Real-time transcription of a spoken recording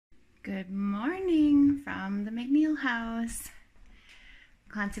Good morning from the McNeil house.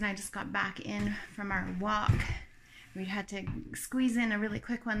 Clancy and I just got back in from our walk. We had to squeeze in a really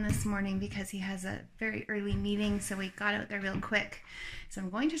quick one this morning because he has a very early meeting, so we got out there real quick. So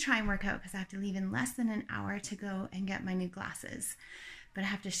I'm going to try and work out because I have to leave in less than an hour to go and get my new glasses. But I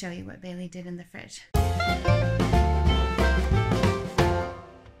have to show you what Bailey did in the fridge.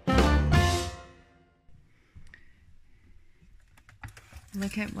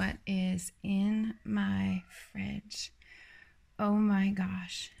 Look at what is in my fridge. Oh my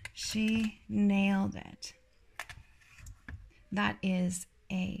gosh, she nailed it. That is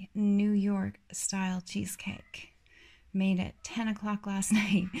a New York style cheesecake. Made at 10 o'clock last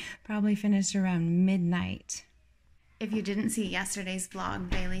night, probably finished around midnight. If you didn't see yesterday's vlog,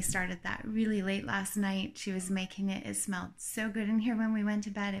 Bailey started that really late last night. She was making it. It smelled so good in here when we went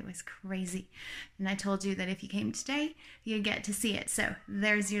to bed. It was crazy. And I told you that if you came today, you'd get to see it. So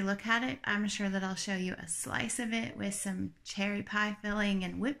there's your look at it. I'm sure that I'll show you a slice of it with some cherry pie filling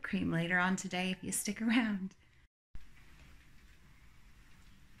and whipped cream later on today if you stick around.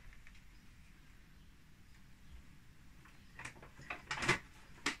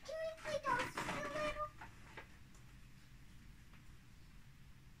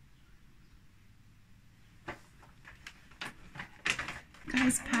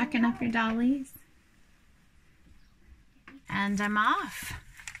 Guys, packing up your dollies. And I'm off.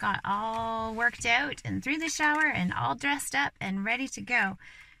 Got all worked out and through the shower and all dressed up and ready to go.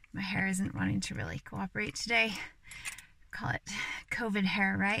 My hair isn't wanting to really cooperate today. Call it COVID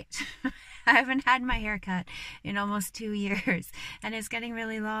hair, right? I haven't had my hair cut in almost 2 years and it's getting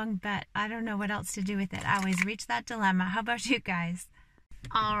really long, but I don't know what else to do with it. I always reach that dilemma. How about you guys?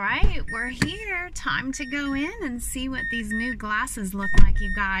 All right, we're here. Time to go in and see what these new glasses look like,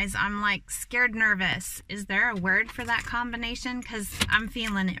 you guys. I'm like scared nervous. Is there a word for that combination? Because I'm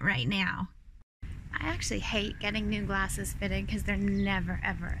feeling it right now. I actually hate getting new glasses fitted because they're never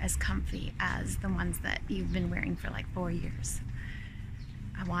ever as comfy as the ones that you've been wearing for like 4 years.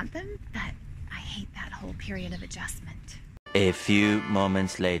 I want them, but I hate that whole period of adjustment. A few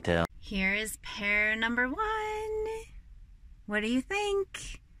moments later. Here is pair number 1. What do you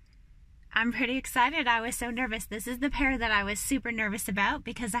think? I'm pretty excited. I was so nervous. This is the pair that I was super nervous about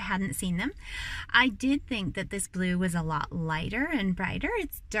because I hadn't seen them. I did think that this blue was a lot lighter and brighter.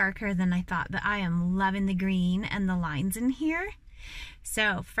 It's darker than I thought, but I am loving the green and the lines in here.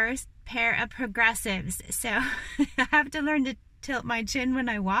 So first pair of progressives. So I have to learn to tilt my chin when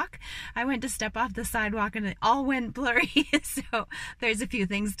I walk. I went to step off the sidewalk and it all went blurry. So there's a few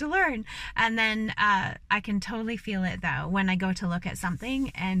things to learn. And then I can totally feel it though when I go to look at something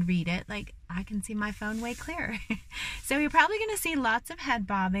and read it. Like I can see my phone way clearer. So you're probably going to see lots of head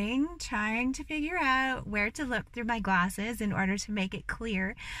bobbing, trying to figure out where to look through my glasses in order to make it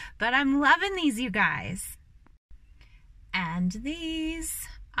clear. But I'm loving these, you guys. And these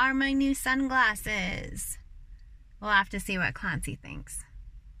are my new sunglasses. We'll have to see what Clancy thinks.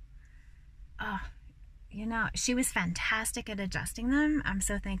 Oh, you know, she was fantastic at adjusting them. I'm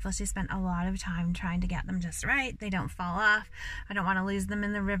so thankful she spent a lot of time trying to get them just right. They don't fall off. I don't want to lose them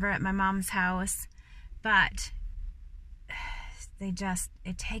in the river at my mom's house. But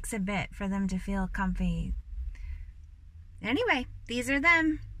it takes a bit for them to feel comfy. Anyway, these are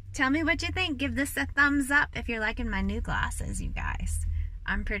them. Tell me what you think. Give this a thumbs up if you're liking my new glasses, you guys.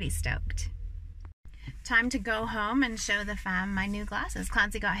 I'm pretty stoked. Time to go home and show the fam my new glasses.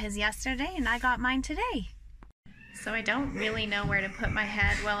 Clancy got his yesterday and I got mine today. So I don't really know where to put my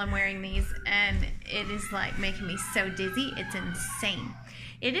head while I'm wearing these, and it is like making me so dizzy. It's insane.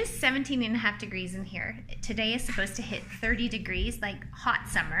 It is 17.5 degrees in here. Today is supposed to hit 30 degrees, like hot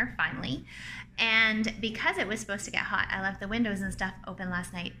summer, finally. And because it was supposed to get hot, I left the windows and stuff open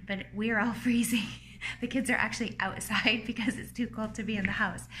last night, but we're all freezing. The kids are actually outside because it's too cold to be in the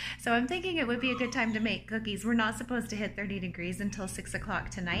house. So I'm thinking it would be a good time to make cookies. We're not supposed to hit 30 degrees until 6 o'clock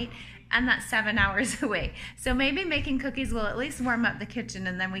tonight, and that's 7 hours away. So maybe making cookies will at least warm up the kitchen,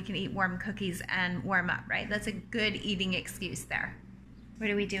 and then we can eat warm cookies and warm up, right? That's a good eating excuse there. What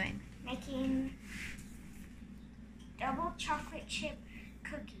are we doing? Making double chocolate chip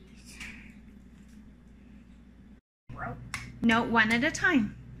cookies. No, one at a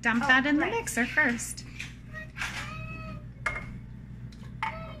time. Dump that in the mixer first.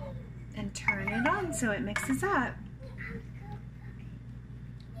 And turn it on so it mixes up.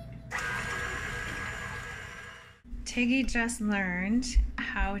 Tiggy just learned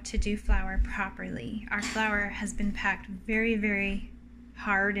how to do flour properly. Our flour has been packed very, very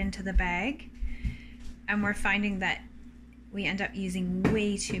hard into the bag, and we're finding that we end up using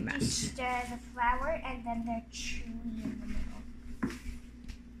way too much. They stir the flour and then they're chewy in the middle.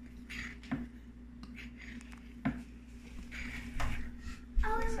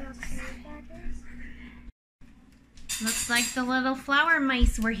 Looks like the little flower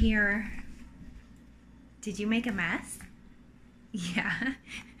mice were here. Did you make a mess? Yeah.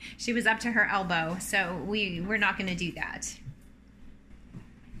 She was up to her elbow, so we're not going to do that.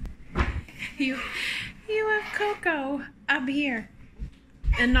 You have Coco up here.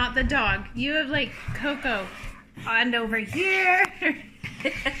 And not the dog. You have like Coco on over here.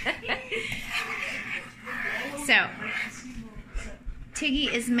 So,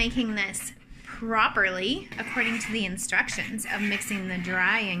 Tiggy is making this properly according to the instructions of mixing the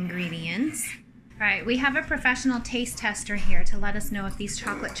dry ingredients. All right, we have a professional taste tester here to let us know if these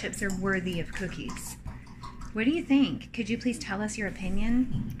chocolate chips are worthy of cookies. What do you think? Could you please tell us your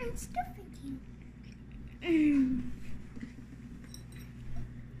opinion? I'm still thinking.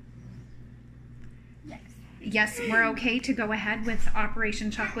 Yes, we're okay to go ahead with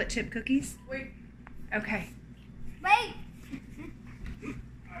Operation Chocolate Chip Cookies? Wait. Okay. Wait.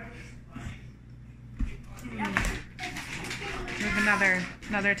 We have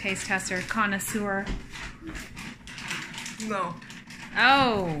another taste tester, connoisseur. No.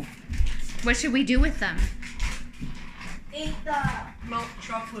 Oh. What should we do with them? Eat the. Melt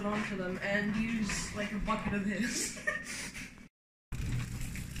chocolate onto them and use like a bucket of his.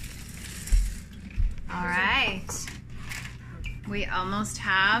 All right. We almost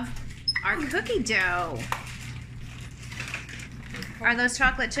have our cookie dough. Are those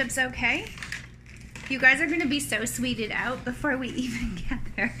chocolate chips okay? You guys are going to be so sweeted out before we even get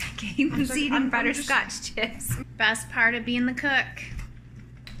there. Gaben's eating butterscotch chips. Best part of being the cook.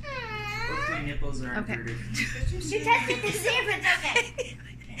 My nipples are Okay. inverted. You tested to see if it's okay.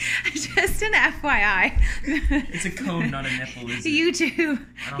 Just an FYI. It's a cone, not a nipple, is it?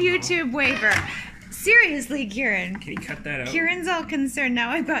 YouTube waiver. Seriously, Kieran. Can you cut that out? Kieran's all concerned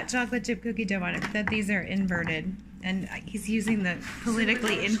now I've got chocolate chip cookie dough on it that these are inverted. And he's using the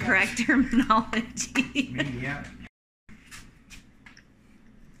politically incorrect terminology. Maybe, yeah.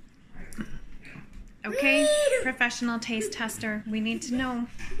 Okay, professional taste tester. We need to know.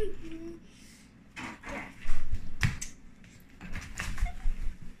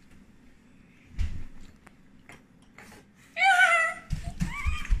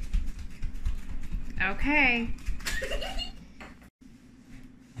 Okay.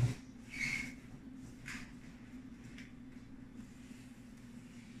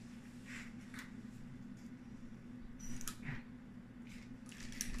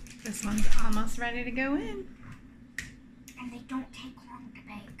 This one's almost ready to go in. And they don't take long to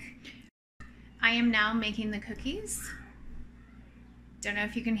bake. I am now making the cookies. Don't know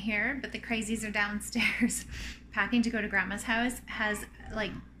if you can hear, but the crazies are downstairs packing to go to Grandma's house. Has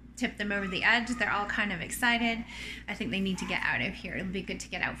like tipped them over the edge. They're all kind of excited. I think they need to get out of here. It'll be good to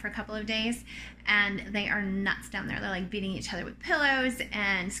get out for a couple of days. And they are nuts down there. They're like beating each other with pillows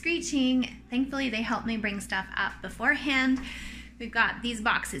and screeching. Thankfully, they helped me bring stuff up beforehand. We've got these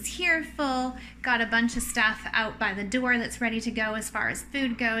boxes here full, got a bunch of stuff out by the door that's ready to go as far as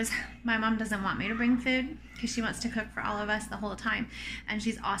food goes. My mom doesn't want me to bring food because she wants to cook for all of us the whole time, and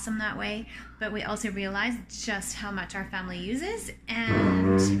she's awesome that way. But we also realize just how much our family uses,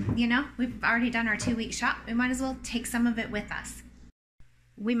 and you know, we've already done our 2-week shop. We might as well take some of it with us.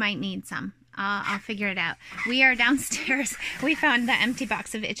 We might need some. I'll figure it out. We are downstairs. We found the empty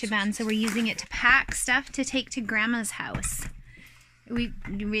box of Ichiban, so we're using it to pack stuff to take to Grandma's house.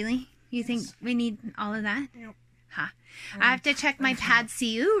 Really? You think we need all of that? Yep. Huh. I have to check my pad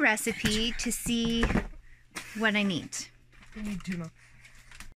see-ew recipe to see what I need. You need tuna.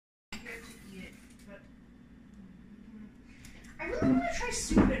 I really want to try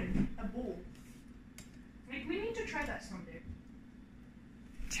soup in a bowl. Like, we need to try that someday.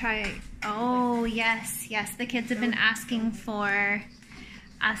 Oh, yes. The kids have been asking for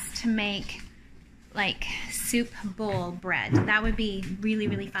us to make like soup bowl bread. That would be really,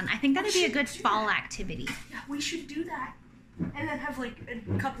 really fun. I think that would be a good fall activity. Yeah, we should do that. And then have like a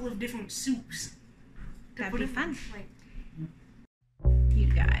couple of different soups. That'd be fun. Like, You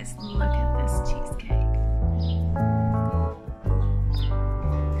guys, look at this cheesecake.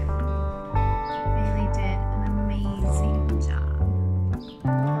 Bailey did an amazing job.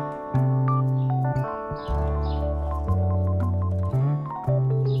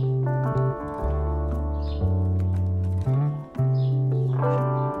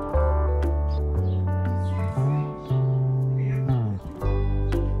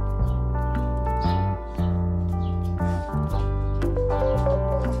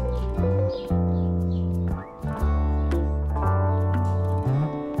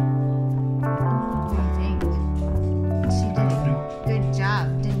 What do you think? She did a good job,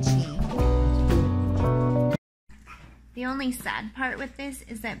 didn't The only sad part with this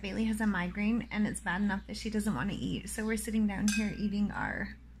is that Bailey has a migraine and it's bad enough that she doesn't want to eat. So we're sitting down here eating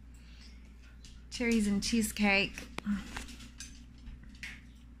our cherries and cheesecake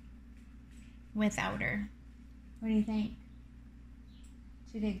without her. What do you think?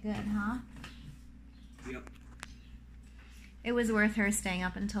 She did good, huh? Yep. It was worth her staying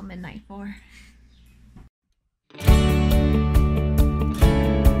up until midnight for.